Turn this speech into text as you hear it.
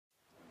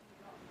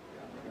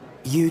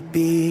You'd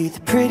be the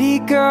pretty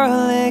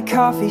girl in a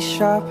coffee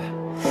shop,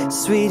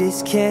 sweet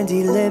as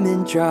candy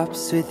lemon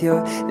drops, with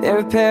your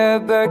favorite pair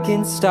of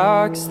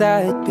Birkenstocks.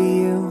 That'd be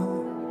you.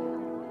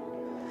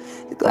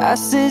 The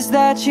glasses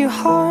that you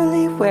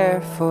hardly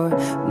wear for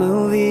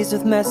movies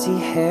with messy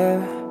hair,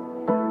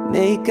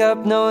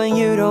 makeup knowing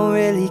you don't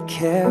really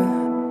care.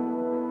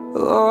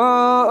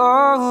 Oh,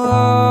 oh, oh,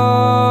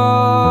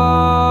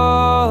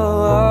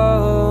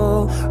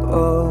 oh,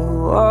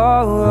 oh,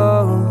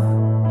 oh.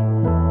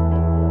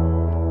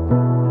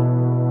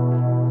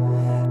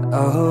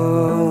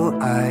 Oh,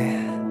 I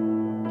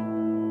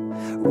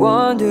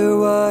wonder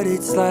what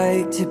it's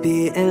like to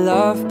be in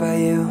love by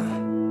you.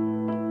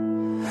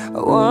 I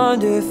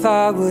wonder if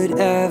I would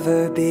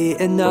ever be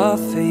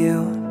enough for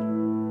you.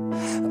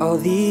 All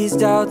these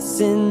doubts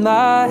in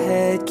my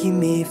head keep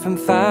me from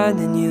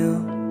finding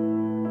you.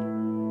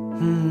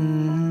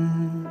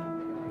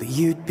 But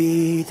you'd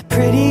be the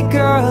pretty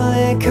girl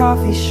in a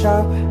coffee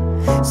shop,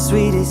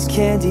 sweet as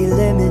candy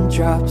lemon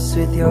drops,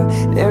 with your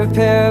favorite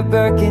pair of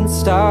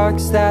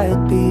Birkenstocks.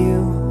 That'd be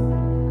you.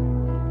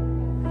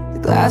 The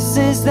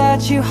glasses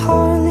that you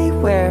hardly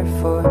wear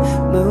for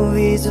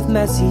movies with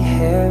messy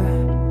hair,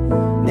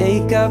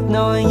 makeup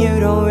knowing you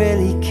don't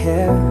really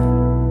care.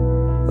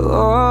 Oh,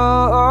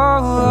 oh,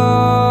 oh,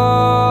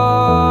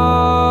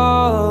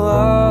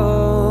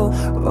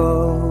 oh,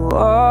 oh,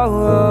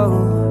 oh.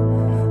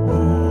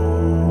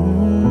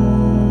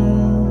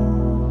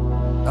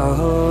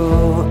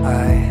 Oh, I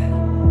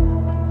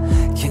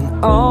can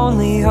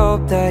only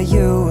hope that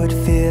you would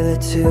feel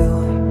it too.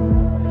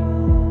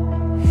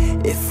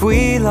 If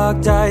we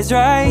locked eyes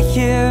right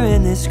here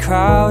in this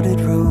crowded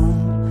room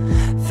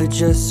for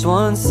just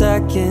 1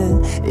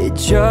 second, it'd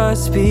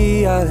just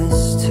be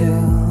us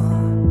two.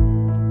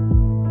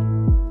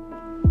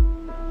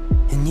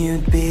 And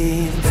you'd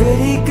be a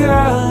pretty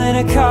girl in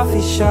a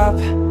coffee shop,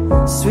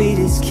 sweet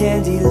as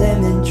candy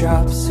lemon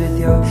drops, with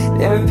your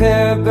favorite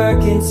pair of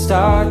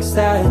Birkenstocks.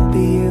 That'd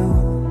be you.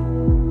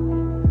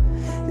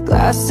 The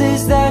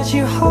glasses that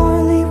you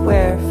hardly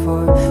wear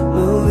for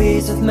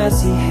movies with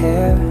messy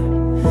hair,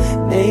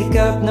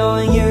 makeup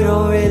knowing you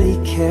don't really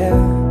care.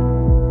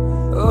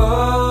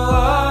 Oh,